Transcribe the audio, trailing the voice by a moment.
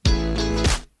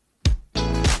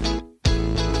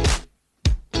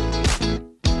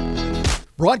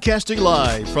Broadcasting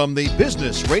live from the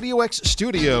Business RadioX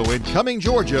studio in Cumming,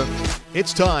 Georgia,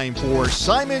 it's time for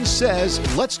Simon Says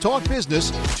Let's Talk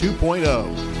Business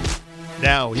 2.0.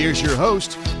 Now, here's your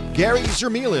host, Gary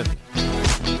Zermuehlen.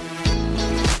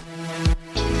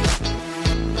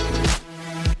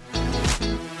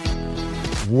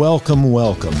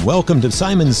 Welcome to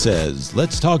Simon Says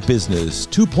Let's Talk Business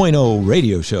 2.0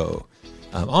 radio show.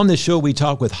 On this show, we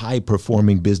talk with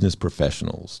high-performing business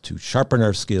professionals to sharpen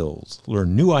our skills,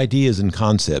 learn new ideas and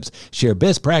concepts, share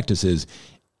best practices,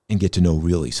 and get to know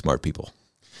really smart people.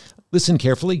 Listen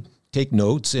carefully, take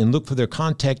notes, and look for their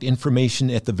contact information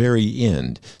at the very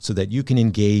end so that you can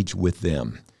engage with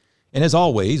them. And as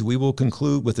always, we will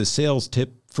conclude with a sales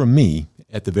tip from me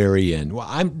at the very end. Well,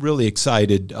 I'm really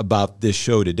excited about this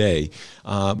show today.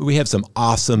 We have some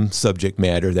awesome subject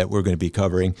matter that we're going to be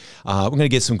covering. We're going to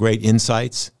get some great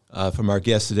insights from our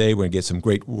guests today. We're going to get some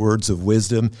great words of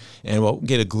wisdom, and we'll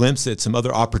get a glimpse at some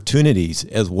other opportunities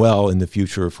as well in the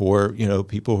future for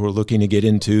people who are looking to get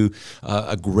into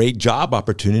a great job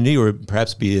opportunity or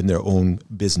perhaps be in their own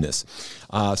business.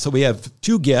 So we have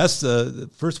two guests. The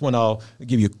first one I'll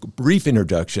give you a brief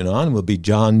introduction on will be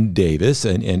John Davis,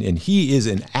 and he is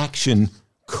an action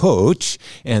coach,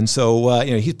 and so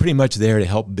he's pretty much there to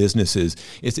help businesses.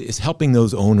 It's helping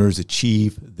those owners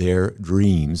achieve their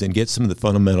dreams and get some of the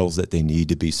fundamentals that they need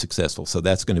to be successful. So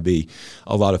that's going to be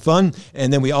a lot of fun.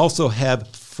 And then we also have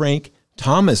Frank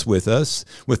Thomas with us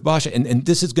with Bosch, and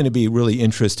this is going to be really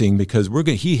interesting because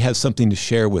he has something to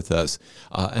share with us,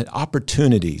 and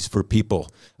opportunities for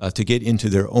people to get into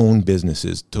their own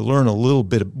businesses, to learn a little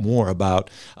bit more about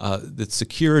the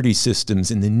security systems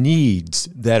and the needs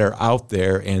that are out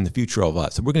there and the future of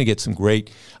us. So we're going to get some great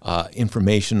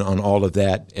information on all of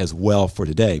that as well for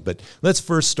today. But let's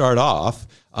first start off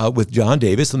with John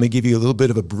Davis. Let me give you a little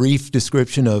bit of a brief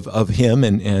description of him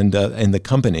and the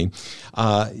company.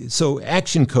 So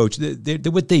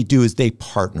ActionCOACH, what they do is they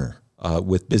partner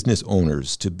with business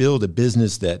owners to build a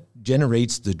business that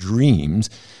generates the dreams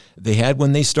they had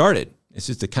when they started. It's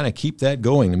just to kind of keep that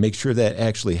going and make sure that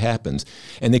actually happens.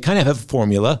 And they kind of have a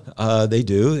formula. They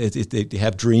do. They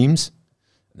have dreams.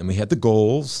 Then we have the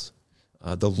goals,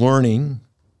 the learning,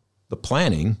 the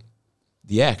planning,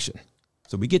 the action.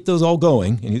 So we get those all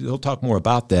going, and he'll talk more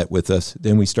about that with us.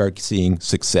 Then we start seeing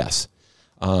success.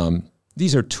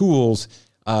 These are tools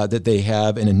that they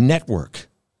have, and a network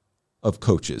of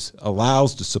coaches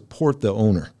allows to support the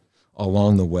owner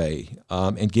along the way,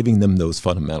 and giving them those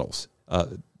fundamentals,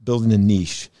 building a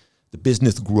niche, the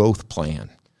business growth plan,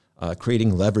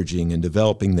 creating leveraging and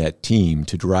developing that team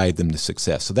to drive them to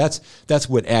success. So that's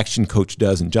what ActionCOACH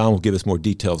does, and John will give us more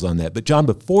details on that. But John,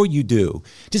 before you do,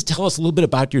 just tell us a little bit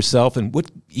about yourself and what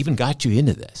even got you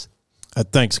into this.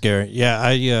 Thanks, Gary. Yeah,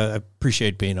 I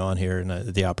appreciate being on here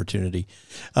and the opportunity.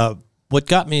 What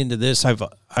got me into this,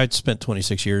 I'd spent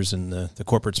 26 years in the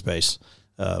corporate space,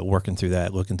 working through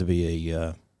that, looking to be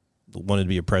wanted to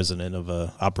be a president of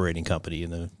a operating company in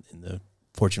the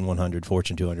Fortune 100,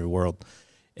 Fortune 200 world.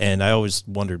 And I always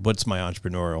wondered, what's my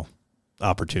entrepreneurial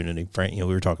opportunity? Frank, we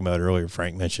were talking about it earlier.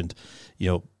 Frank mentioned,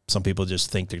 some people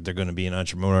just think that they're going to be an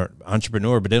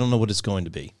entrepreneur, but they don't know what it's going to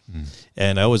be.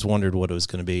 And I always wondered what it was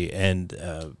going to be. And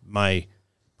my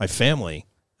family,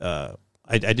 I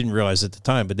didn't realize at the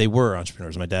time, but they were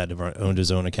entrepreneurs. My dad owned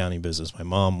his own accounting business. My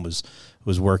mom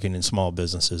was working in small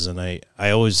businesses, and I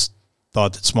always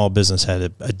thought that small business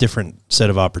had a different set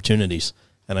of opportunities.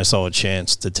 And I saw a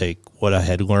chance to take what I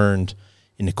had learned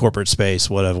in the corporate space,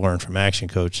 what I've learned from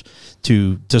ActionCOACH,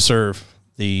 to serve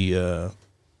the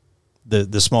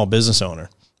small business owner,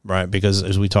 right? Because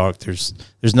as we talked, there's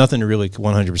nothing to really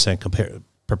 100%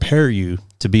 prepare you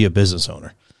to be a business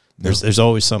owner. There's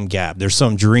always some gap. There's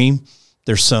some dream,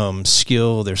 there's some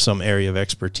skill, there's some area of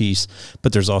expertise,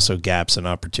 but there's also gaps and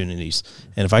opportunities.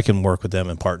 And if I can work with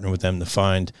them and partner with them to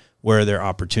find where are there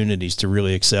opportunities to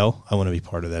really excel, I want to be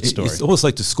part of that story. It's almost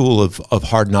like the school of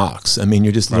hard knocks. I mean,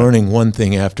 you're just learning one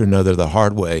thing after another the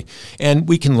hard way. And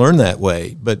we can learn that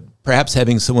way, but perhaps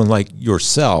having someone like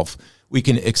yourself, we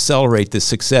can accelerate the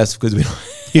success because we don't.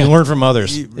 You can learn from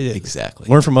others. Exactly.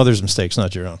 Learn from others' mistakes,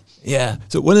 not your own. Yeah.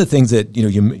 So one of the things that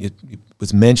it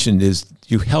was mentioned is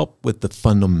you help with the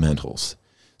fundamentals.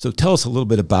 So tell us a little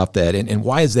bit about that, and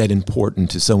why is that important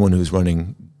to someone who's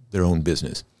running their own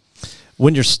business?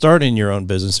 When you're starting your own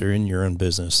business or in your own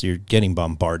business, you're getting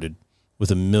bombarded with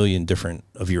a million different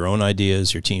of your own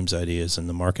ideas, your team's ideas, and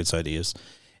the market's ideas.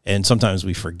 And sometimes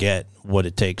we forget what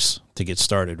it takes to get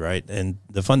started, right? And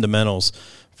the fundamentals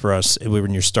for us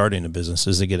when you're starting a business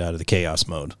is to get out of the chaos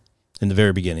mode. In the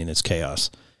very beginning, it's chaos.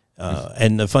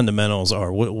 And the fundamentals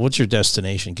are, what's your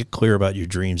destination? Get clear about your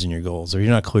dreams and your goals. If you're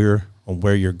not clear on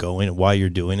where you're going and why you're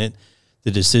doing it,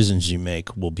 the decisions you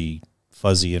make will be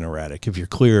fuzzy and erratic. If you're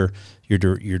clear,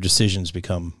 your decisions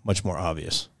become much more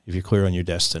obvious. If you're clear on your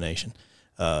destination,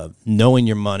 knowing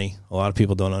your money, a lot of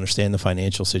people don't understand the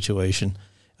financial situation,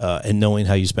 and knowing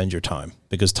how you spend your time,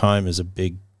 because time is a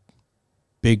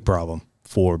big problem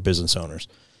for business owners,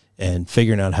 and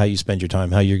figuring out how you spend your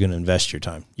time, how you're going to invest your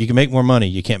time. You can make more money,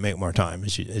 you can't make more time,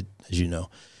 as you know.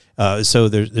 So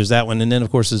there's that one, and then of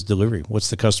course is delivery.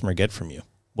 What's the customer get from you?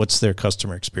 What's their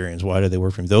customer experience? Why do they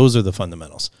work from you? Those are the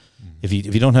fundamentals. If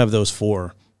you don't have those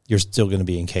four, you're still going to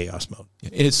be in chaos mode.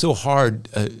 And it's so hard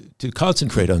to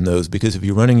concentrate on those, because if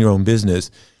you're running your own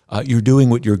business, you're doing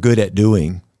what you're good at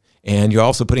doing, and you're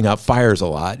also putting out fires a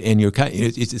lot, and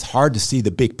it's hard to see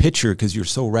the big picture because you're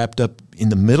so wrapped up in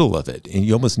the middle of it, and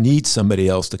you almost need somebody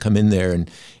else to come in there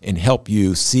and help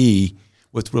you see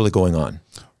what's really going on.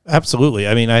 Absolutely.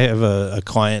 I mean, I have a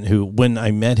client who, when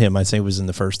I met him, I think it was in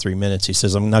the first 3 minutes, he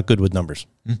says, I'm not good with numbers.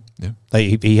 Yeah.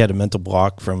 He had a mental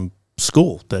block from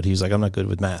school that he's like, I'm not good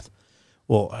with math.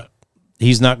 Well,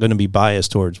 he's not going to be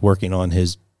biased towards working on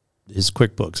his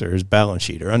QuickBooks or his balance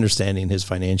sheet or understanding his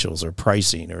financials or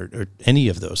pricing or any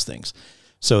of those things.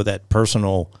 So that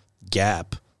personal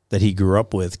gap that he grew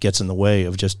up with gets in the way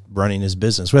of just running his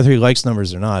business. Whether he likes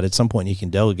numbers or not, at some point he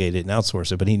can delegate it and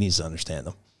outsource it, but he needs to understand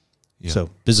them. Yeah. So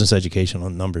business education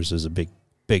on numbers is a big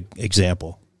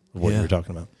example of what you're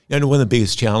talking about. And one of the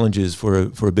biggest challenges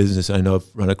for a business, I know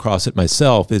I've run across it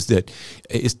myself, is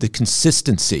the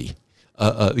consistency.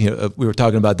 We were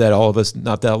talking about that, all of us,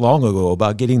 not that long ago,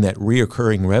 about getting that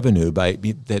reoccurring revenue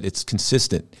that it's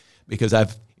consistent. Because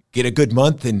I've get a good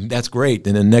month and that's great,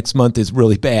 and then the next month is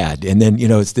really bad, and then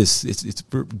it's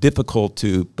difficult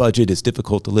to budget, it's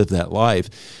difficult to live that life.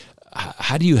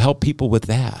 How do you help people with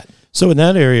that? So in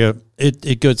that area,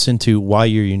 it gets into why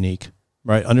you're unique,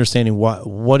 right? Understanding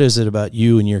what is it about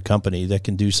you and your company that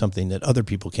can do something that other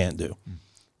people can't do,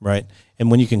 right? And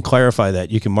when you can clarify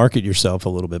that, you can market yourself a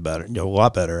little bit better, a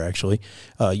lot better actually.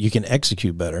 You can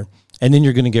execute better, and then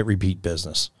you're going to get repeat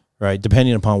business, right?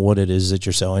 Depending upon what it is that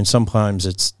you're selling. Sometimes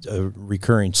it's a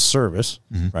recurring service,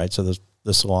 right? So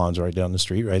the salon's right down the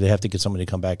street, right? They have to get somebody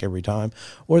to come back every time,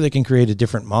 or they can create a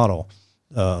different model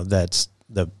that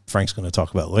Frank's going to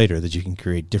talk about later, that you can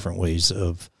create different ways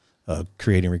of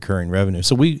creating recurring revenue.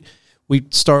 So we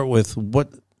start with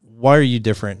why are you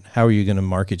different? How are you going to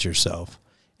market yourself?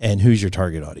 And who's your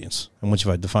target audience? And once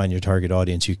you've defined your target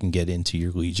audience, you can get into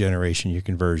your lead generation, your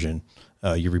conversion,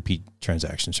 your repeat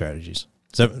transaction strategies.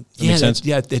 Does that make sense?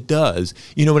 Yeah, it does.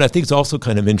 What I think is also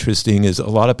kind of interesting is a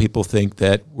lot of people think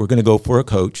that we're going to go for a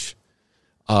coach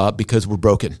because we're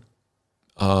broken,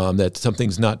 that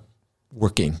something's not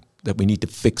working, that we need to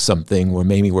fix something, or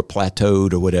maybe we're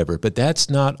plateaued or whatever. But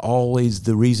that's not always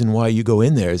the reason why you go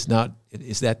in there. Is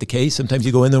that the case? Sometimes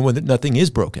you go in there when nothing is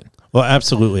broken. Well,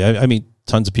 absolutely. I mean,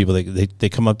 tons of people, they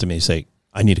come up to me and say,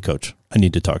 I need a coach. I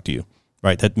need to talk to you,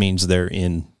 right? That means they're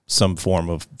in some form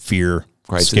of fear,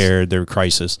 scared, they're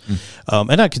crisis.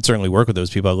 And I could certainly work with those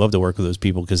people. I love to work with those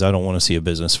people because I don't want to see a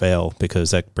business fail,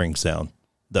 because that brings down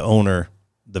the owner,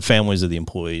 the families of the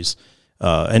employees,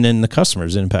 and then the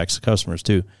customers. It impacts the customers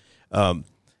too.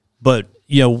 But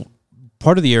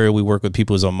part of the area we work with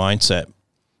people is on mindset,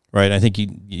 right? I think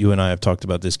you and I have talked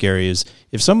about this, Gary, is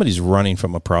if somebody's running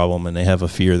from a problem and they have a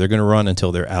fear, they're going to run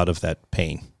until they're out of that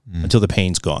pain, until the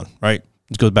pain's gone, right?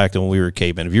 It goes back to when we were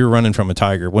cavemen. If you were running from a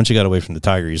tiger, once you got away from the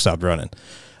tiger, you stopped running.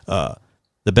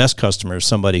 The best customer is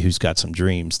somebody who's got some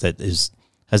dreams, that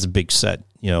has a big set,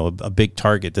 a big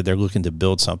target, that they're looking to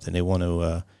build something. They want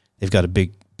to, they've got a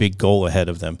big goal ahead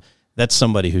of them. That's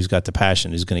somebody who's got the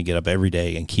passion, who's going to get up every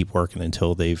day and keep working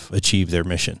until they've achieved their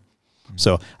mission.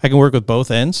 So I can work with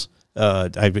both ends.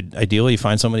 I would ideally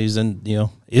find somebody who's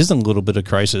is in a little bit of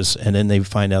crisis, and then they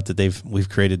find out that we've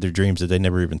created their dreams that they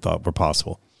never even thought were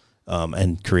possible,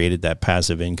 and created that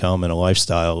passive income and a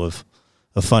lifestyle of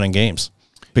fun and games.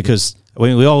 Because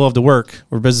we all love to work.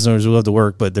 We're business owners, we love to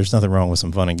work, but there's nothing wrong with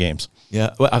some fun and games.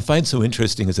 Yeah, what I find so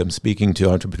interesting as I'm speaking to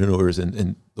entrepreneurs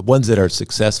and the ones that are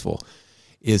successful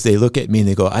is they look at me and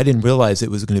they go, I didn't realize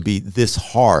it was going to be this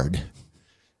hard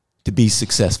to be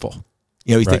successful.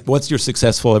 You think once you're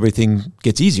successful, everything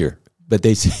gets easier, but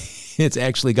they say it's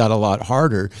actually got a lot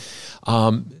harder.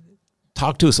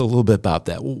 Talk to us a little bit about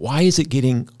that. Why is it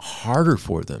getting harder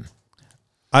for them?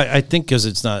 I think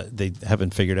because they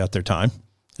haven't figured out their time,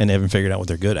 and they haven't figured out what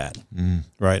they're good at,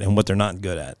 right, and what they're not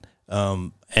good at.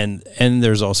 And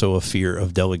there's also a fear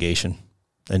of delegation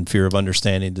and fear of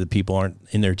understanding that the people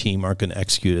in their team aren't going to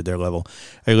execute at their level.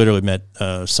 I literally met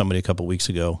somebody a couple of weeks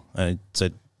ago, and I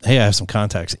said, hey, I have some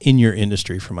contacts in your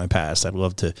industry from my past. I'd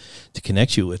love to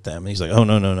connect you with them. And he's like, oh,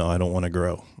 no, I don't want to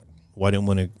grow. Why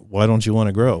don't you want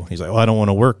to grow? He's like, I don't want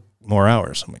to work more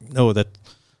hours. I'm like, no,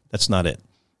 that's not it.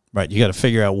 Right. You got to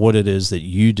figure out what it is that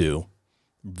you do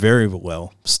very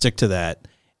well, stick to that,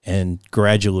 and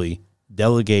gradually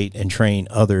delegate and train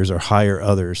others or hire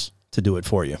others to do it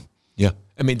for you. Yeah.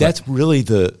 I mean, that's really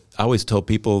I always tell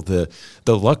people the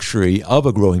luxury of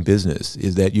a growing business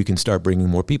is that you can start bringing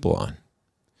more people on.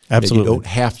 Absolutely. You don't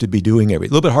have to be doing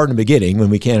everything. A little bit hard in the beginning when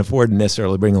we can't afford to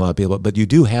necessarily bring a lot of people, but you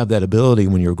do have that ability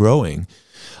when you're growing,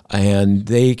 and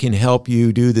they can help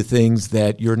you do the things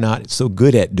that you're not so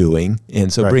good at doing.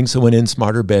 And so bring someone in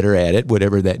smarter, better at it,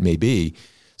 whatever that may be.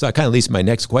 So that kind of leads to my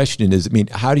next question is, I mean,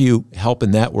 how do you help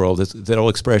in that world? That old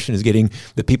expression is getting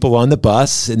the people on the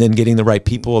bus and then getting the right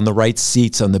people in the right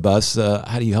seats on the bus.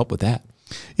 How do you help with that?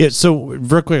 Yeah, so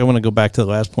real quick, I want to go back to the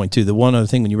last point too. The one other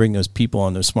thing when you bring those people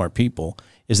on, those smart people,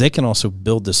 is they can also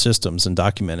build the systems and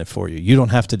document it for you. You don't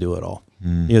have to do it all.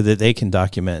 That they can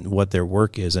document what their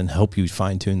work is and help you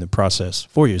fine-tune the process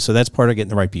for you. So that's part of getting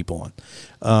the right people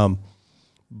on.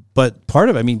 But part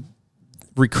of it, I mean,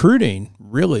 recruiting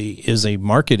really is a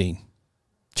marketing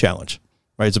challenge,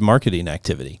 right? It's a marketing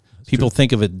activity. People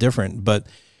think of it different, but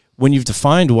when you've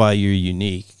defined why you're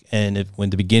unique, and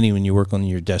when the beginning, when you work on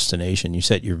your destination, you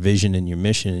set your vision and your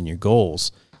mission and your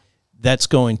goals, that's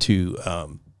going to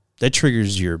that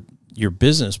triggers your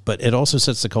business, but it also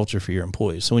sets the culture for your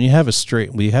employees. So when you have a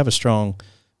strong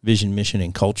vision, mission,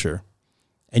 and culture,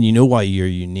 and you know why you're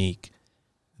unique,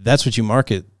 that's what you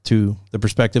market to the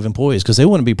prospective employees, because they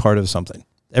want to be part of something.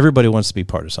 Everybody wants to be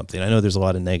part of something. I know there's a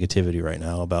lot of negativity right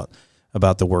now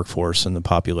about the workforce and the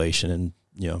population,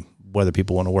 and whether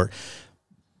people want to work.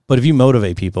 But if you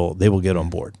motivate people, they will get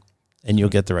on board, and you'll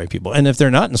get the right people. And if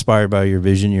they're not inspired by your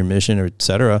vision, your mission, or et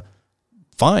cetera,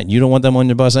 fine. You don't want them on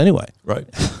your bus anyway. Right.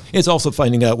 It's also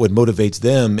finding out what motivates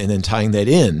them and then tying that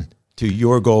in to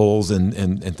your goals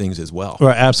and things as well.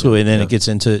 Right, absolutely. And then it gets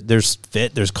into, there's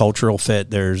fit, there's cultural fit,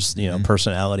 there's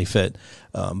personality fit.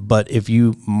 But if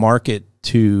you market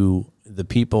to the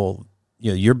people,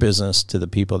 your business to the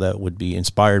people that would be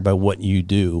inspired by what you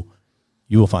do,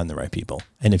 you will find the right people.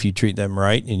 And if you treat them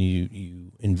right and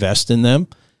you invest in them,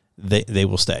 they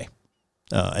will stay.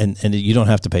 And you don't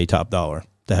have to pay top dollar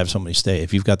to have somebody stay.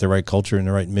 If you've got the right culture and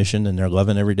the right mission and they're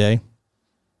loving every day,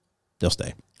 they'll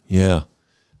stay. Yeah.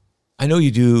 I know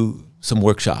you do some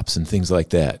workshops and things like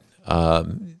that.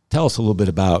 Tell us a little bit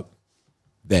about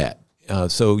that.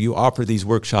 So you offer these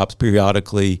workshops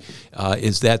periodically.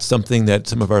 Is that something that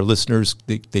some of our listeners,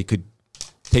 they could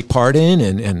take part in,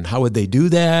 and how would they do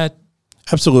that?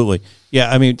 Absolutely.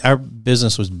 Yeah. I mean, our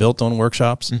business was built on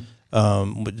workshops.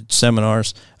 With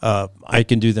seminars. I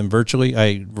can do them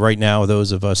virtually. Right now,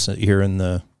 those of us here in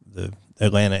the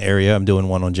Atlanta area, I'm doing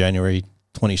one on January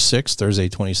 26th, Thursday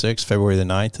 26th, February the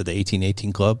 9th at the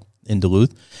 1818 Club in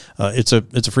Duluth. It's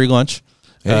a free lunch.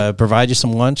 Hey. Provide you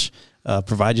some lunch.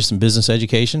 Provide you some business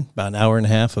education, about an hour and a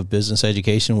half of business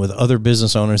education with other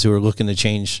business owners who are looking to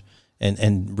change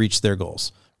and reach their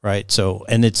goals. Right. So,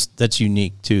 and that's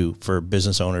unique too for a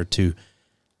business owner to.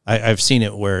 I've seen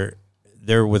it where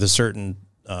they're with a certain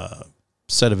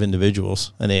set of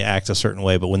individuals and they act a certain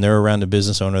way, but when they're around a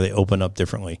business owner, they open up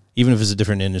differently. Even if it's a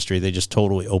different industry, they just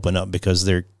totally open up because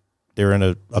they're in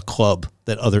a club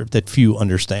that few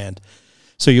understand.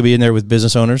 So you'll be in there with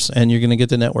business owners and you're going to get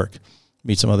to network,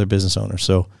 meet some other business owners.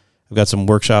 So I've got some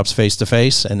workshops face to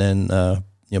face, and then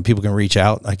people can reach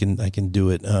out. I can do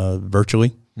it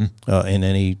virtually in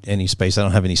any space. I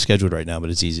don't have any scheduled right now, but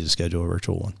it's easy to schedule a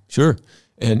virtual one. Sure.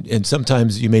 And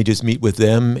sometimes you may just meet with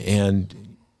them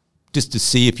and just to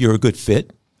see if you're a good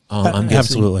fit. I'm guessing.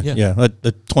 Absolutely. Yeah. A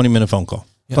 20-minute phone call.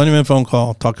 Yeah. 20-minute phone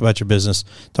call, talk about your business,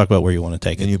 talk about where you want to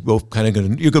take it. And you're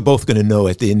both going to know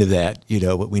at the end of that,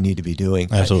 what we need to be doing.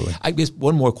 Absolutely. I guess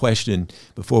one more question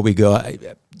before we go.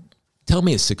 Tell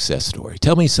me a success story.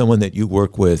 Tell me someone that you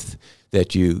work with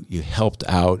that you helped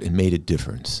out and made a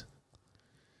difference.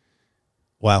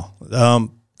 Wow.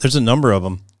 There's a number of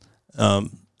them.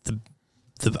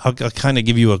 I'll kind of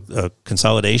give you a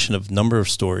consolidation of number of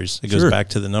stories. It goes back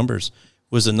to the numbers.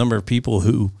 Was a number of people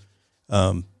who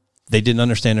they didn't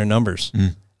understand their numbers.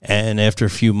 And after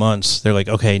a few months, they're like,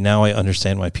 okay, now I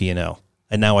understand my P&L.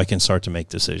 And now I can start to make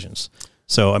decisions.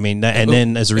 So, I mean,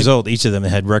 then as a result, each of them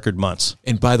had record months.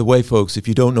 And by the way, folks, if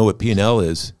you don't know what P&L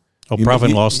is, profit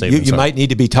and loss statement. You might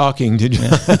need to be talking to.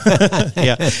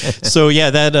 Yeah. So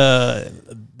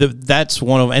that's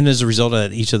one of them. And as a result of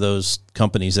that, each of those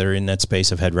companies that are in that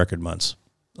space have had record months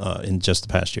in just the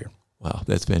past year. Wow,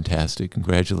 that's fantastic.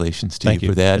 Congratulations to Thank you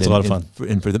for that. It's a lot of fun.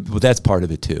 Well, that's part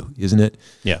of it too, isn't it?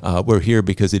 Yeah. We're here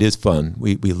because it is fun.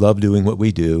 We love doing what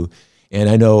we do. And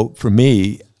I know for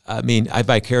me, I mean, I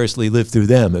vicariously live through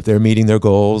them. If they're meeting their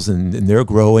goals and they're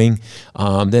growing,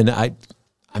 then I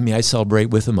celebrate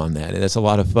with them on that. And that's a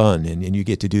lot of fun. And you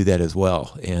get to do that as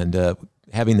well. And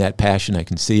having that passion, I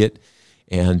can see it.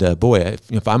 And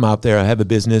if I'm out there, I have a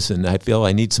business and I feel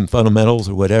I need some fundamentals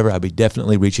or whatever, I'll be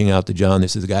definitely reaching out to John.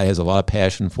 This is a guy who has a lot of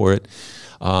passion for it.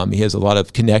 He has a lot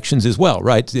of connections as well,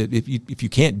 right? If you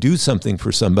can't do something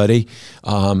for somebody,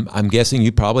 I'm guessing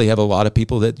you probably have a lot of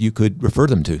people that you could refer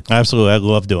them to. Absolutely. I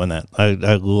love doing that.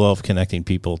 I love connecting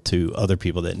people to other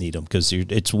people that need them because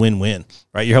it's win-win,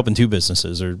 right? You're helping two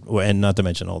businesses and not to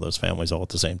mention all those families all at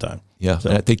the same time. Yeah, So,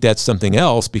 and I think that's something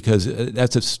else because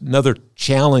that's another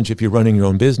challenge if you're running your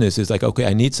own business is like, okay,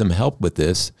 I need some help with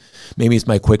this. Maybe it's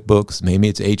my QuickBooks, maybe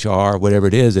it's HR, whatever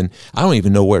it is, and I don't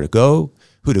even know where to go.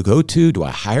 Who to go to? Do I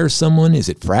hire someone? Is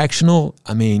it fractional?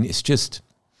 I mean, it's just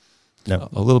a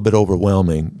little bit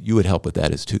overwhelming. You would help with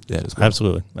that as well.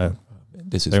 Absolutely.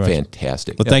 This is Very much.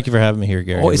 fantastic. Well, thank you for having me here,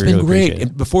 Gary. Oh, it's I really been great. appreciate it.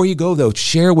 And before you go, though,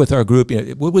 share with our group,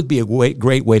 what would be a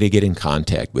great way to get in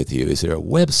contact with you? Is there a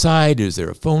website? Is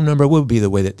there a phone number? What would be the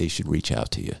way that they should reach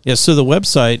out to you? Yeah, so the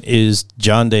website is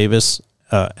John Davis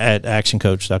at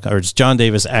ActionCOACH.com, or it's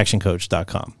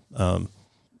JohnDavisActionCOACH.com.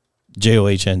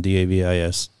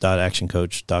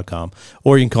 JohnDavis.ActionCOACH.com,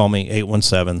 or you can call me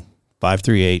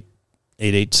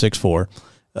 817-538-8864.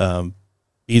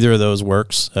 Either of those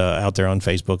works out there on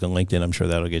Facebook and LinkedIn. I'm sure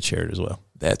that'll get shared as well.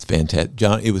 That's fantastic.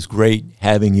 John, it was great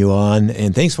having you on,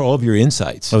 and thanks for all of your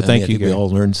insights. Oh, thank I you, think Gary. we all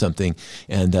learned something,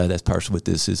 and that's partially what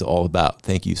this is all about.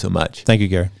 Thank you so much. Thank you,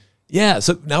 Gary. Yeah,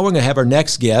 so now we're going to have our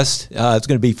next guest. It's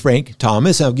going to be Frank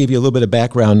Thomas. I'll give you a little bit of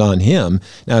background on him.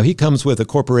 Now, he comes with a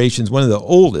corporation, one of the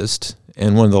oldest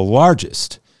and one of the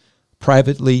largest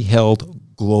privately held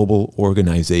global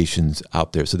organizations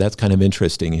out there. So that's kind of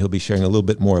interesting. He'll be sharing a little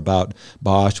bit more about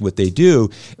Bosch, what they do.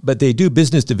 But they do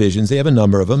business divisions. They have a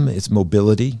number of them. It's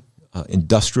mobility,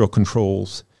 industrial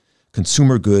controls,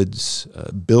 consumer goods,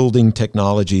 building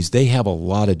technologies. They have a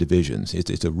lot of divisions.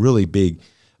 It's a really big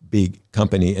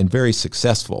company and very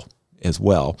successful as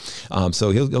well.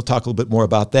 So he'll talk a little bit more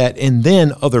about that, and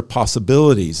then other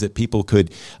possibilities that people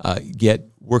could get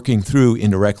working through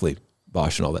indirectly,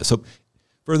 Bosch and all that. So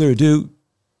further ado,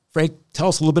 Frank, tell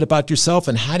us a little bit about yourself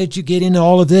and how did you get into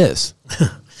all of this?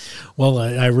 Well,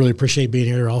 I really appreciate being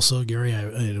here also, Gary.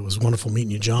 It was wonderful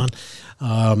meeting you, John.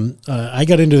 I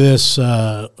got into this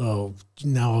now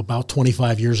about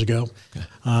 25 years ago. Okay.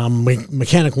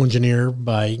 Mechanical engineer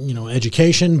by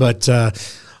education, but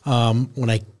when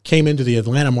I came into the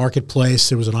Atlanta marketplace,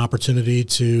 there was an opportunity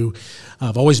to.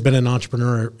 I've always been an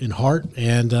entrepreneur in heart,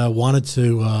 and wanted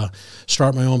to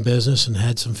start my own business, and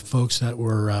had some folks that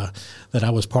were that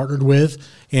I was partnered with,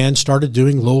 and started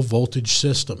doing low voltage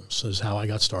systems. Is how I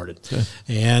got started. Okay.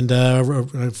 And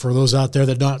for those out there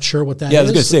that are not sure what that is, I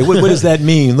was going to say, what does that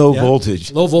mean? Low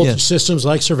voltage. Low voltage systems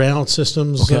like surveillance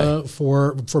systems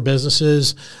for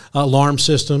businesses, alarm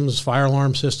systems, fire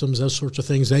alarm systems, those sorts of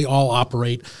things. They all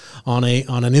operate on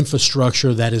an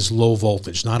infrastructure that is low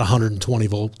voltage, not 120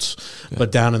 volts, but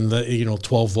down in the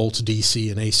 12 volts DC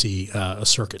and AC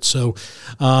circuit. So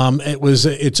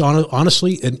it's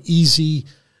honestly an easy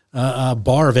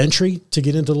bar of entry to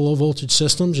get into the low voltage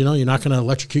systems. You're not going to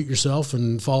electrocute yourself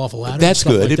and fall off a ladder. That's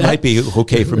good. Like it might be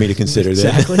okay for me to consider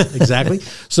that. Exactly.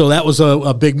 So that was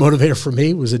a big motivator for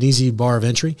me. It was an easy bar of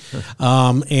entry,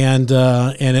 and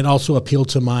it also appealed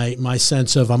to my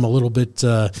sense of I'm a little bit.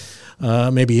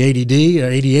 Maybe ADD or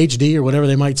ADHD or whatever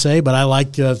they might say, but I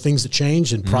like things that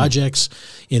change, and projects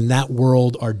in that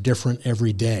world are different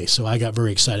every day. So I got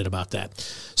very excited about that.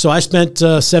 So I spent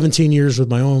 17 years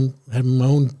with having my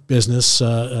own business,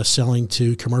 selling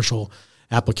to commercial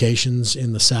applications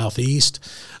in the Southeast.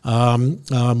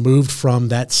 Moved from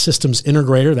that systems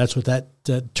integrator, that's what that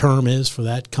term is for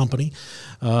that company,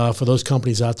 for those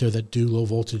companies out there that do low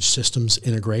voltage systems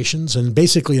integrations. And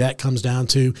basically that comes down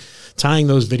to tying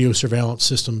those video surveillance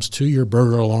systems to your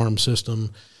burglar alarm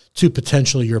system, to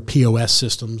potentially your POS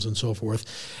systems and so forth.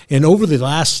 And over the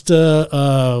last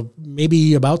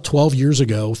maybe about 12 years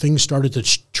ago, things started to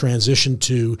transition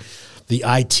to the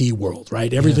IT world,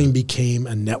 right? Everything became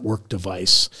a network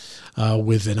device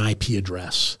with an IP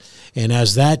address. And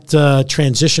as that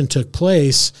transition took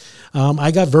place,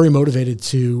 I got very motivated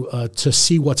to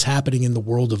see what's happening in the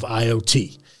world of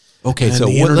IoT. Okay, so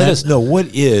let us know, what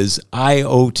is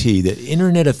IoT, the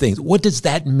Internet of Things? What does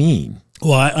that mean?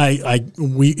 Well,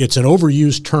 it's an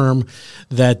overused term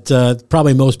that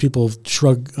probably most people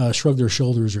shrug their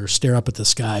shoulders or stare up at the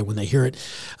sky when they hear it,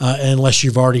 unless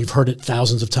you've already heard it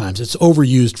thousands of times. It's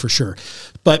overused for sure.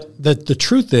 But the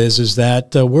truth is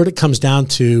that what it comes down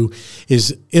to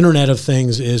is Internet of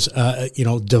Things is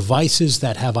devices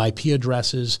that have IP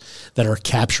addresses that are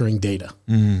capturing data.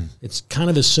 It's kind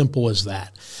of as simple as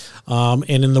that.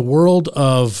 And in the world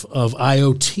of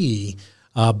IoT,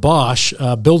 Bosch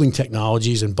Building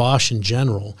Technologies and Bosch in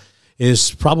general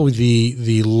is probably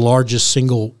the largest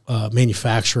single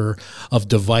manufacturer of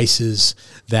devices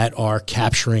that are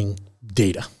capturing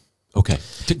data. Okay.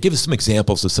 Give us some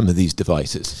examples of some of these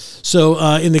devices. So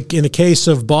in the case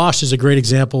of Bosch is a great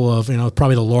example of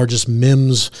probably the largest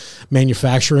MEMS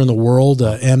manufacturer in the world,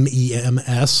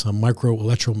 MEMS, a micro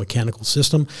electromechanical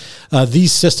system.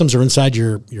 These systems are inside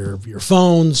your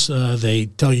phones. They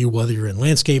tell you whether you're in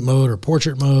landscape mode or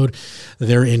portrait mode.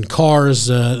 They're in cars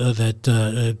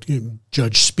that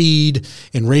judge speed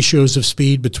and ratios of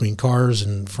speed between cars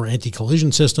and for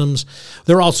anti-collision systems.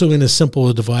 They're also in as simple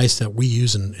a device that we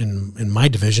use in my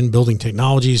division, Building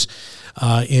Technologies.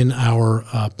 In our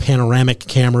panoramic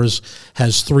cameras,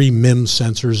 has 3 MEMS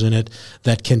sensors in it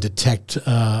that can detect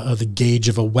the gauge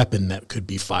of a weapon that could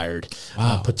be fired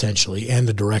potentially, and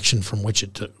the direction from which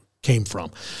it came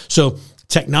from. So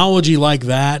technology like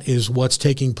that is what's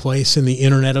taking place in the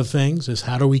Internet of Things, is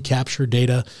how do we capture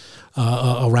data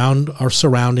around our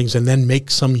surroundings and then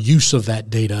make some use of that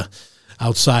data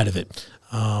outside of it.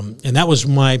 And that was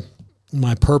my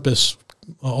purpose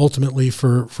ultimately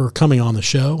for coming on the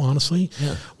show, honestly,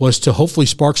 was to hopefully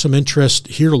spark some interest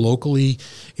here locally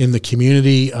in the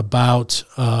community about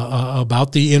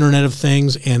the Internet of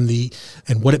Things and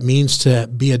what it means to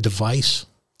be a device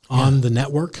on the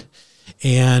network,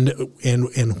 and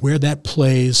where that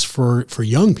plays for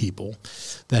young people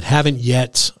that haven't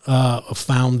yet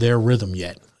found their rhythm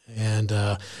yet. And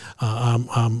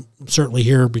I'm certainly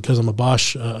here because I'm a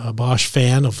Bosch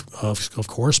fan of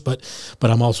course, but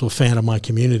I'm also a fan of my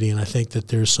community, and I think that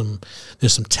there's some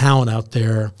talent out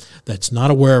there that's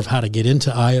not aware of how to get into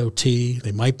IoT.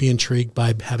 They might be intrigued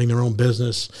by having their own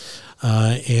business,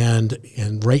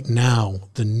 and right now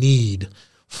the need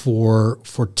for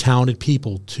talented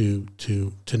people to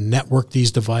network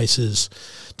these devices,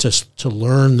 to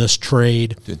learn this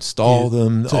trade, to install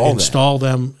them.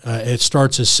 It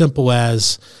starts as simple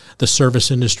as the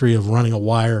service industry of running a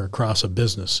wire across a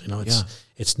business.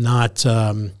 It's not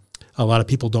a lot of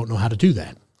people don't know how to do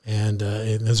that. And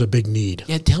there's a big need.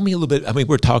 Yeah, tell me a little bit. I mean,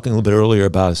 we were talking a little bit earlier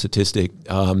about a statistic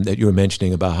that you were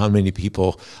mentioning about how many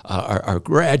people are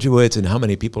graduates and how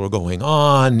many people are going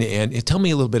on. And tell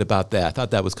me a little bit about that. I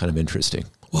thought that was kind of interesting.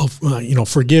 Well,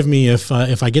 forgive me if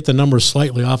I get the numbers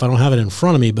slightly off. I don't have it in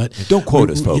front of me, but don't quote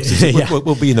us, folks.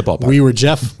 We'll be in the ballpark. We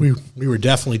were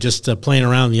definitely just playing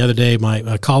around the other day.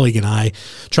 My colleague and I,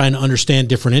 trying to understand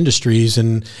different industries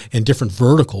and different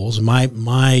verticals.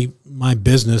 My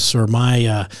business, or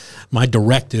my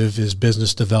directive, is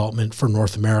business development for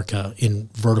North America in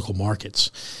vertical markets.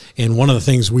 And one of the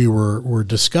things we were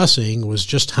discussing was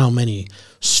just how many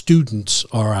students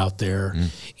are out there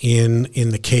in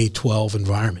the K-12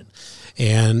 environment.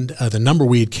 And the number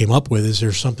we had came up with is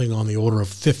there's something on the order of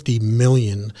 50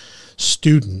 million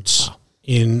students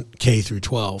in K through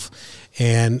 12.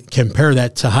 And compare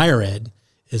that to higher ed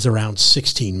is around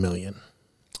 16 million.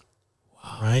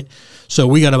 Wow. Right? So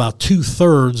we got about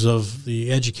 2/3 of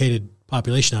the educated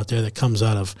population out there that comes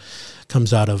out of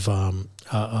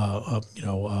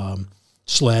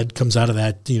SLED, comes out of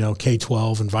that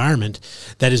K-12 environment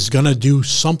that is going to do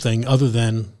something other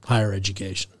than higher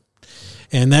education,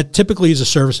 and that typically is the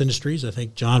service industries. I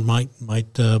think John might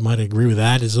agree with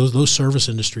that. Is those service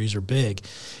industries are big.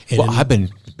 And I've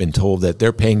been told that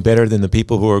they're paying better than the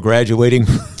people who are graduating.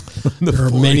 There are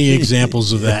many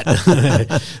examples of that.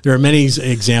 There are many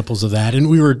examples of that, and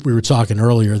we were talking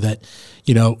earlier that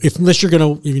unless you're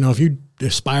going to if you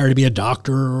aspire to be a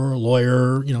doctor or a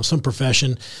lawyer, some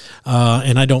profession,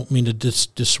 and I don't mean to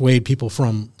dissuade people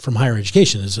from higher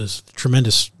education. There's a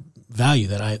tremendous value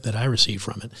that I receive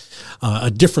from it,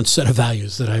 a different set of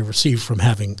values that I receive from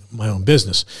having my own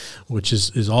business, which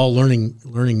is all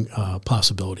learning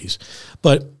possibilities.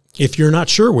 But if you're not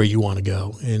sure where you want to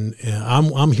go, and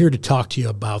I'm here to talk to you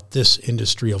about this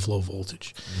industry of low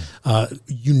voltage,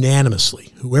 unanimously,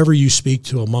 whoever you speak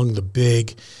to among the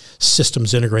big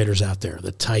systems integrators out there,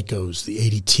 the Tycos, the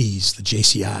ADTs, the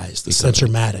JCIs, the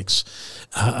Sensormatics,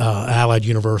 Allied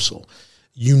Universal,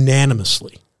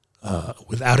 unanimously,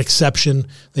 without exception,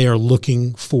 they are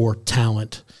looking for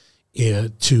talent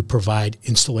to provide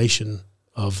installation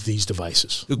of these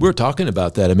devices. We're talking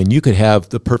about that. I mean, you could have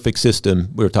the perfect system.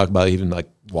 We were talking about even like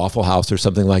Waffle House or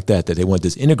something like that they want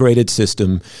this integrated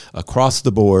system across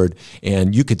the board,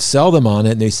 and you could sell them on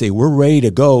it, and they say, we're ready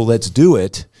to go, let's do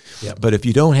it. Yep. But if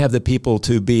you don't have the people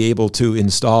to be able to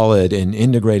install it and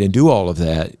integrate and do all of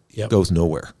that, it goes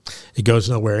nowhere. It goes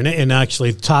nowhere. And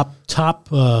actually, top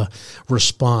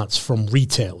response from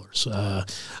retailers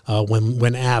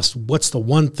when asked, what's the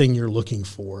one thing you're looking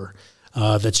for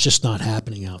that's just not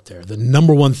happening out there? The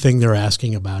number one thing they're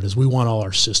asking about is we want all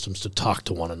our systems to talk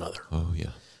to one another. Oh,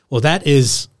 yeah. Well, that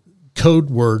is code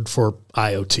word for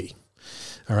IoT.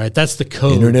 All right, that's the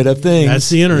code. Internet of Things. That's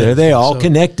the internet. They're all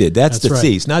connected. That's the right.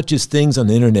 C. It's not just things on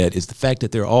the internet. It's the fact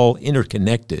that they're all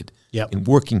interconnected and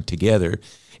working together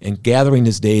and gathering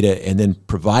this data and then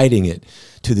providing it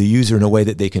to the user in a way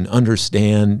that they can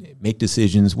understand, make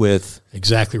decisions with.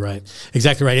 Exactly right.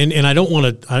 Exactly right. And I don't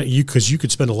want to, because you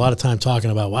could spend a lot of time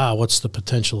talking about, wow, what's the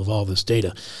potential of all this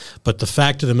data? But the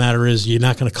fact of the matter is you're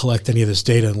not going to collect any of this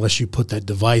data unless you put that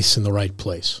device in the right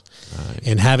place. Right.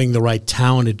 And having the right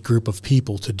talented group of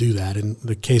people to do that. In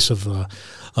the case of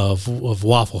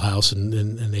Waffle House, and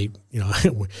they,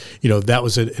 that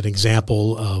was an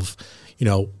example of,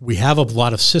 we have a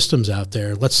lot of systems out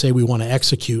there. Let's say we want to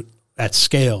execute at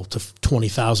scale to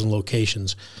 20,000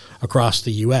 locations across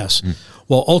the U.S.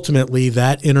 Well, ultimately,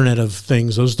 that Internet of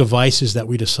Things, those devices that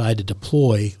we decide to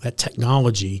deploy, that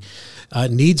technology,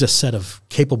 needs a set of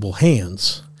capable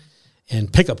hands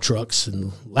and pickup trucks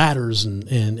and ladders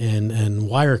and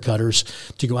wire cutters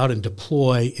to go out and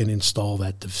deploy and install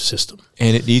that system.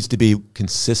 And it needs to be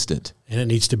consistent.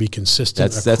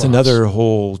 That's another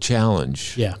whole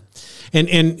challenge. Yeah,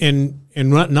 and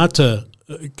not to.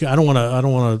 I don't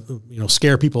want to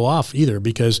scare people off either,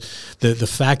 because the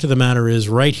fact of the matter is,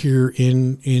 right here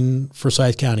in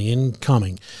Forsyth County, in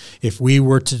Cumming, if we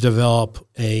were to develop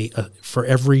for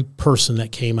every person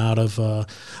that came out of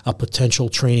a potential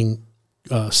training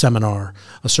seminar,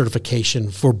 a certification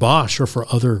for Bosch or for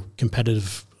other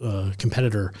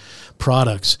competitor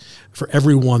products, for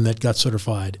everyone that got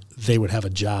certified, they would have a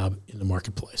job in the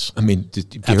marketplace. I mean,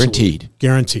 guaranteed.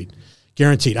 Absolutely.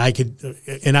 Guaranteed.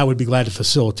 I would be glad to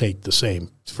facilitate the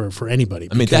same for anybody.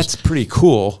 I mean, that's pretty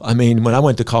cool. I mean, when I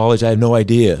went to college, I had no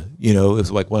idea. It was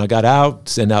like when I got out,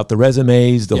 send out the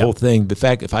resumes, the whole thing. The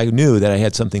fact, if I knew that I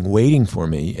had something waiting for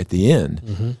me at the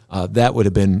end, that would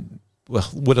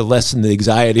have lessened the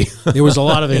anxiety. There was a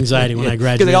lot of anxiety when I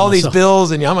graduated. Because all these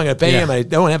bills, and I'm not going to pay them. I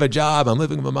don't have a job. I'm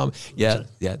living with my mom. Yeah,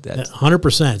 that's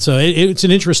 100%. So it's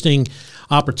an interesting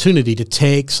opportunity to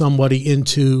take somebody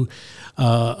into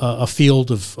a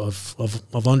field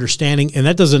of understanding, and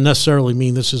that doesn't necessarily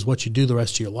mean this is what you do the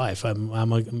rest of your life. I'm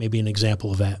maybe an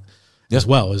example of that as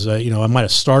well. As I might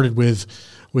have started with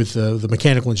the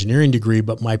mechanical engineering degree,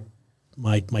 but my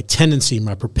tendency,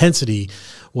 my propensity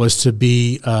was to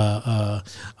be was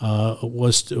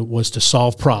to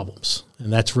solve problems,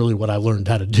 and that's really what I learned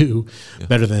how to do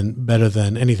better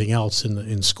than anything else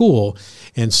in school.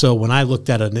 And so when I looked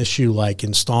at an issue like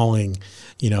installing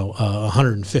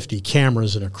 150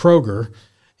 cameras in a Kroger,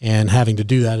 and having to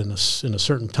do that in a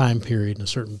certain time period, in a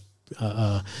certain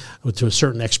to a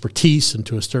certain expertise and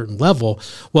to a certain level,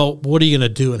 well, what are you going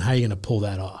to do and how are you going to pull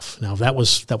that off? Now, that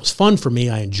was fun for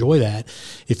me. I enjoy that.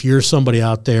 If you're somebody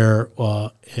out there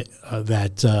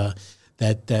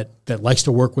that likes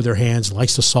to work with their hands,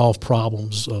 likes to solve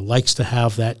problems, likes to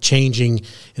have that changing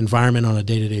environment on a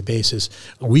day-to-day basis,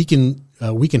 we can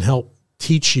help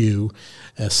teach you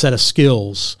a set of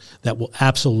skills that will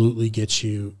absolutely get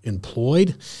you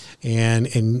employed and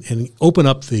open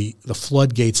up the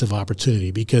floodgates of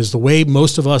opportunity. Because the way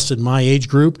most of us in my age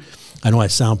group, I know I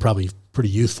sound probably pretty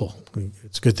youthful.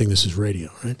 It's a good thing this is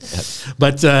radio, right? Yep.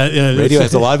 But radio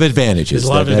has a lot of advantages. There's a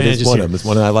lot of advantages. That is one of them. It's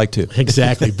one that I like too.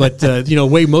 Exactly. But the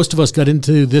way most of us got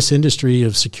into this industry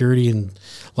of security and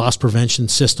loss prevention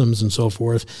systems and so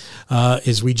forth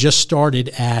is we just started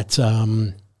at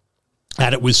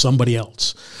it with somebody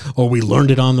else, or we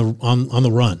learned it on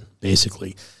the run,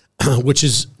 basically,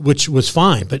 which was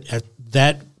fine. But at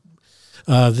that,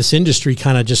 this industry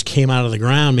kind of just came out of the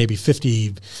ground maybe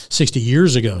 50, 60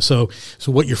 years ago. So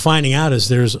what you're finding out is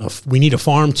we need a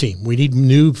farm team. We need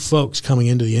new folks coming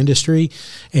into the industry,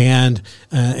 and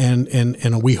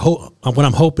we hope. What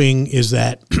I'm hoping is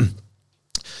that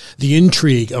the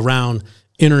intrigue around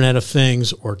Internet of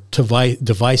Things or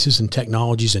devices and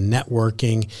technologies and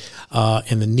networking,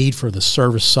 and the need for the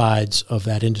service sides of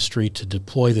that industry to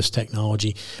deploy this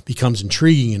technology becomes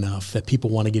intriguing enough that people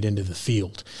want to get into the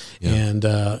field.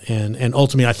 Yeah. And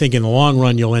ultimately, I think in the long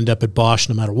run, you'll end up at Bosch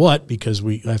no matter what, because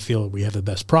I feel we have the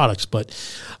best products. But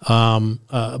in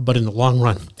the long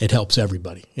run, it helps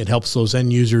everybody. It helps those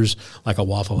end users like a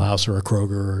Waffle House or a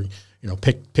Kroger, or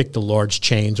pick the large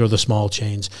chains or the small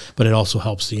chains, but it also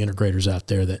helps the integrators out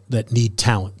there that need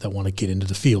talent, that want to get into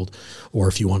the field, or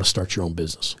if you want to start your own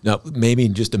business. Now, maybe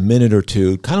in just a minute or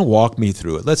two, kind of walk me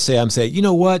through it. Let's say I'm saying, you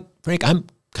know what, Frank, I'm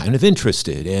kind of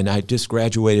interested, and I just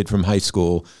graduated from high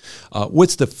school.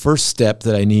 What's the first step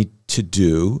that I need to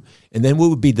do? And then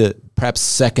what would be the perhaps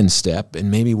second step?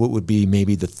 And maybe what would be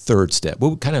maybe the third step?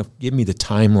 What would kind of give me the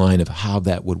timeline of how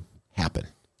that would happen?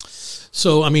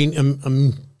 So, I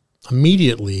mean,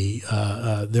 immediately,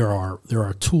 there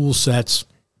are tool sets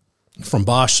from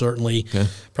Bosch, certainly,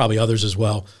 probably others as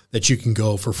well, that you can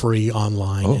go for free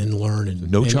online and learn, and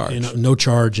no charge, no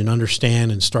charge, and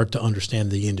understand and start to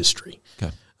understand the industry.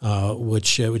 Okay.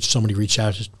 Which somebody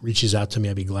reaches out to me,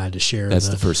 I'd be glad to share. That's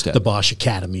the first step. The Bosch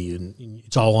Academy, and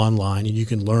it's all online, and you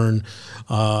can learn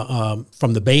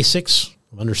from the basics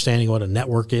of understanding what a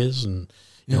network is, and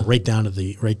right down to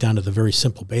the very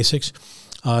simple basics.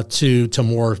 To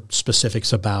more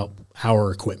specifics about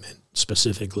our equipment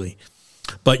specifically.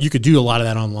 But you could do a lot of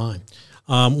that online.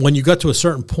 When you got to a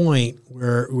certain point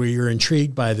where you're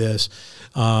intrigued by this,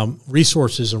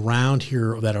 resources around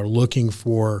here that are looking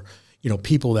for,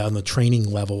 people that on the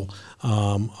training level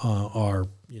are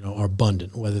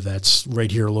abundant, whether that's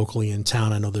right here locally in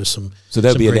town. I know there's some. So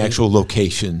that'd be an actual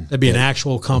location. That'd be an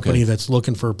actual company that's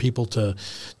looking for people to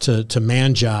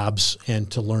man jobs and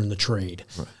to learn the trade.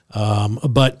 Right.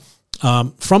 But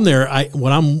from there,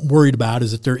 what I'm worried about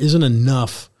is that there isn't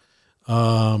enough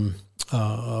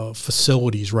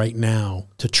facilities right now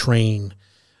to train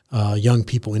young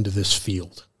people into this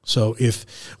field. So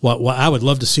what I would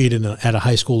love to see it at a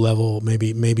high school level,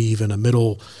 maybe even a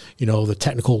middle, the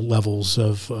technical levels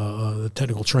of the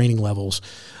technical training levels,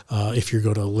 if you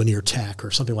go to linear tech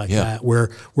or something like that, where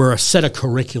a set of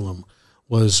curriculum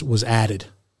was added,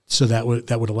 so that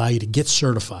would allow you to get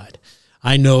certified.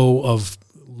 I know of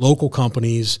local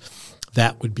companies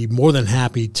that would be more than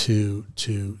happy to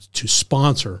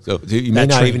sponsor. So you may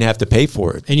not training. Even have to pay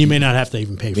for it, and you may not have to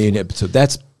even pay for it. So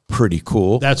that's pretty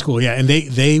cool. That's cool, yeah. And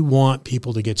they want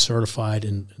people to get certified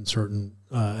in certain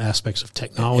aspects of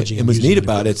technology. And what's neat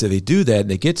about it is if they do that and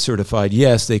they get certified,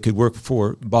 yes, they could work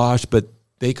for Bosch, but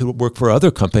they could work for other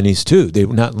companies too. They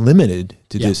were not limited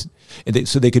to just.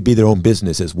 So they could be their own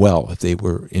business as well if they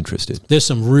were interested. There's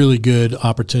some really good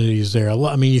opportunities there.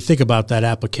 I mean, you think about that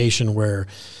application where,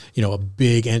 a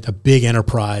big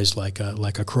enterprise like a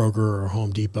Kroger or a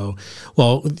Home Depot.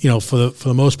 Well, for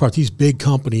the most part, these big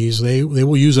companies they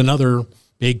will use another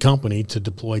big company to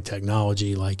deploy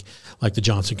technology like the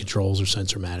Johnson Controls or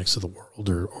Sensormatics of the world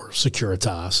or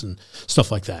Securitas and stuff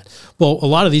like that. Well, a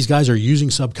lot of these guys are using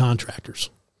subcontractors.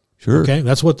 Sure. Okay,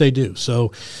 that's what they do.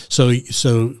 So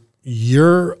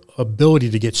your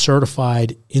ability to get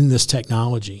certified in this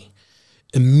technology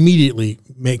immediately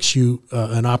makes you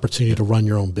an opportunity to run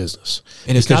your own business.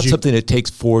 And it's not something that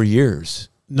takes 4 years.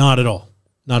 Not at all.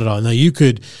 Not at all. Now you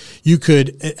could,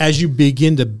 as you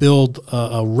begin to build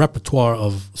a repertoire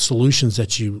of solutions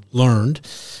that you learned,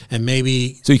 and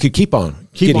maybe so you could keep on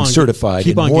getting certified,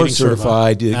 keep on more getting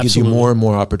certified. It gives you more and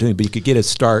more opportunity. But you could get a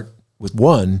start with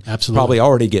one, probably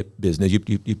already get business.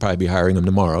 You'd probably be hiring them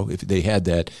tomorrow if they had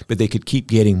that, but they could keep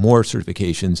getting more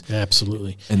certifications.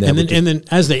 Absolutely. And then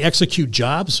as they execute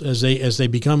jobs, as they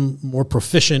become more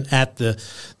proficient at the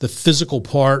physical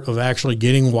part of actually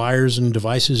getting wires and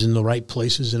devices in the right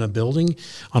places in a building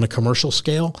on a commercial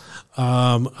scale,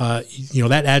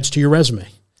 that adds to your resume.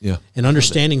 Yeah. And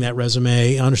understanding that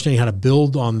resume, understanding how to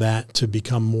build on that to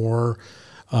become more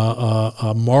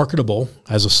marketable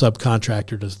as a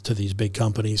subcontractor to these big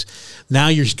companies. Now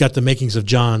you've got the makings of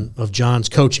John's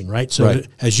coaching, right? So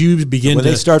as you begin when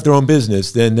they start their own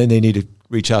business, then they need to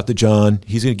reach out to John.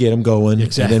 He's going to get them going.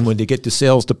 Exactly. And then when they get the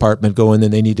sales department going,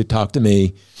 then they need to talk to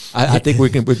me. I think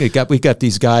we got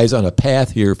these guys on a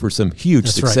path here for some huge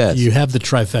success. Right. You have the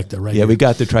trifecta, right? Yeah, we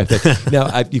got the trifecta.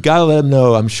 Now, you got to let them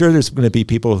know. I'm sure there's going to be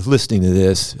people listening to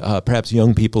this, perhaps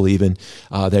young people even,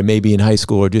 that may be in high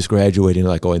school or just graduating,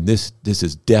 like, oh, and this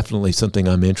is definitely something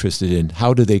I'm interested in.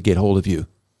 How do they get hold of you?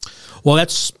 Well,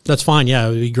 that's fine. Yeah, it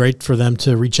would be great for them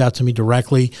to reach out to me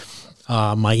directly.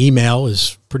 My email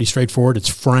is pretty straightforward. It's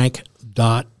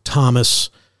frank.thomas,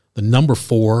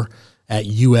 4, at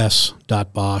us.bosch.com.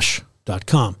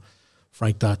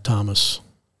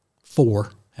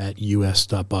 Frank.thomas4 at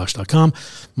us.bosch.com.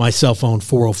 My cell phone,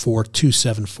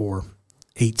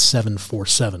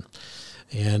 404-274-8747.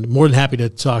 And more than happy to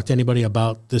talk to anybody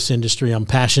about this industry. I'm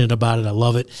passionate about it. I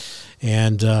love it,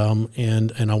 and I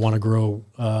want to grow.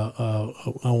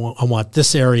 I want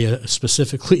this area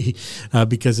specifically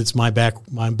because it's my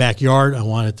backyard. I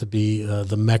want it to be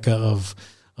the mecca of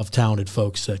talented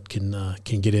folks that can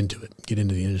get into it, get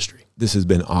into the industry. This has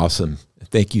been awesome.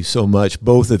 Thank you so much,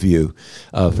 both of you,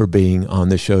 for being on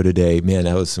the show today. Man,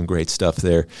 that was some great stuff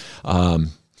there.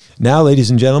 Now, ladies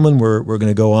and gentlemen, we're going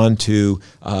to go on to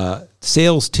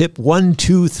Sales Tip 1,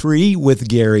 2, 3 with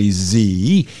Gary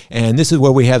Z. And this is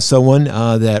where we have someone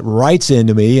that writes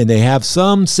into me and they have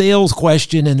some sales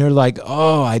question and they're like,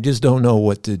 oh, I just don't know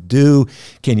what to do.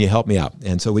 Can you help me out?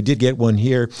 And so we did get one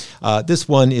here. This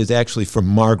one is actually from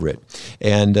Margaret.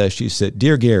 And she said,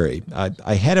 Dear Gary,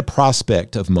 I had a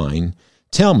prospect of mine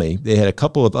tell me they had a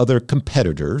couple of other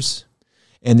competitors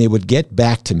and they would get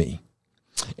back to me,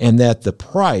 and that the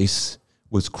price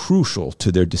was crucial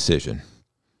to their decision.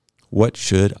 What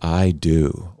should I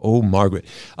do? Oh, Margaret,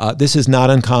 this is not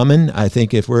uncommon. I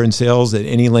think if we're in sales at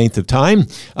any length of time,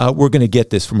 we're going to get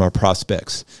this from our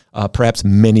prospects, perhaps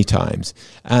many times.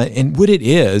 And what it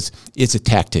is, it's a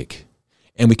tactic,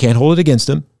 and we can't hold it against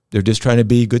them. They're just trying to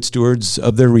be good stewards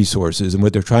of their resources, and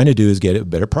what they're trying to do is get a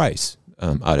better price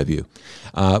out of you.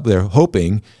 They're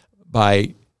hoping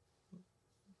by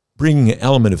bringing an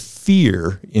element of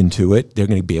fear into it, they're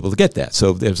going to be able to get that.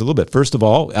 So there's a little bit. First of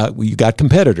all, you got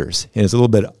competitors, and it's a little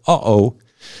bit,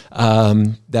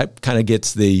 that kind of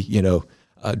gets the,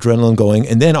 adrenaline going.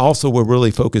 And then also we're really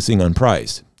focusing on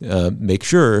price. Make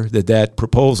sure that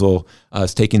proposal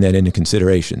is taking that into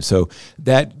consideration. So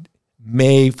that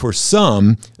may, for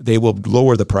some, they will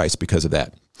lower the price because of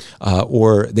that,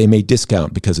 or they may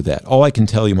discount because of that. All I can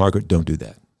tell you, Margaret, don't do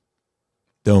that.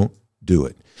 Don't do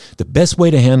it. The best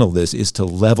way to handle this is to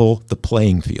level the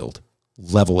playing field,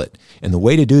 level it. And the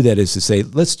way to do that is to say,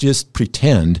 let's just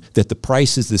pretend that the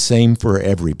price is the same for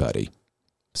everybody,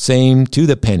 same to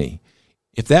the penny.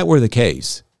 If that were the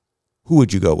case, who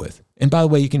would you go with? And by the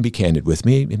way, you can be candid with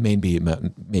me. It may be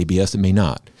us, it may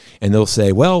not. And they'll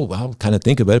say, well, I'll kind of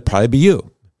think about it, probably be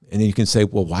you. And then you can say,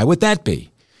 well, why would that be?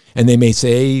 And they may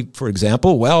say, for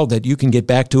example, well, that you can get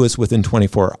back to us within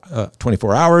 24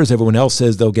 hours. Everyone else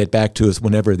says they'll get back to us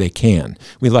whenever they can.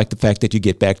 We like the fact that you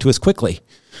get back to us quickly.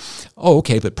 Oh,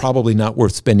 okay, but probably not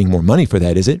worth spending more money for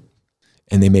that, is it?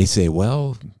 And they may say,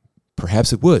 well,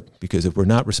 perhaps it would, because if we're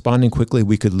not responding quickly,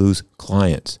 we could lose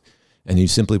clients. And you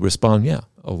simply respond, yeah,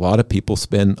 a lot of people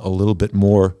spend a little bit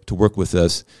more to work with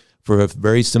us for a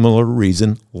very similar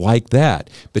reason like that.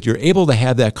 But you're able to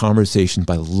have that conversation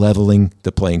by leveling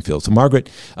the playing field. So Margaret,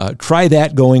 try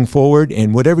that going forward,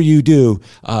 and whatever you do,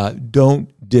 don't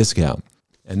discount.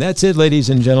 And that's it, ladies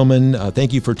and gentlemen.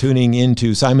 Thank you for tuning in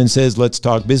to Simon Says Let's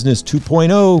Talk Business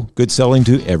 2.0. Good selling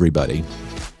to everybody.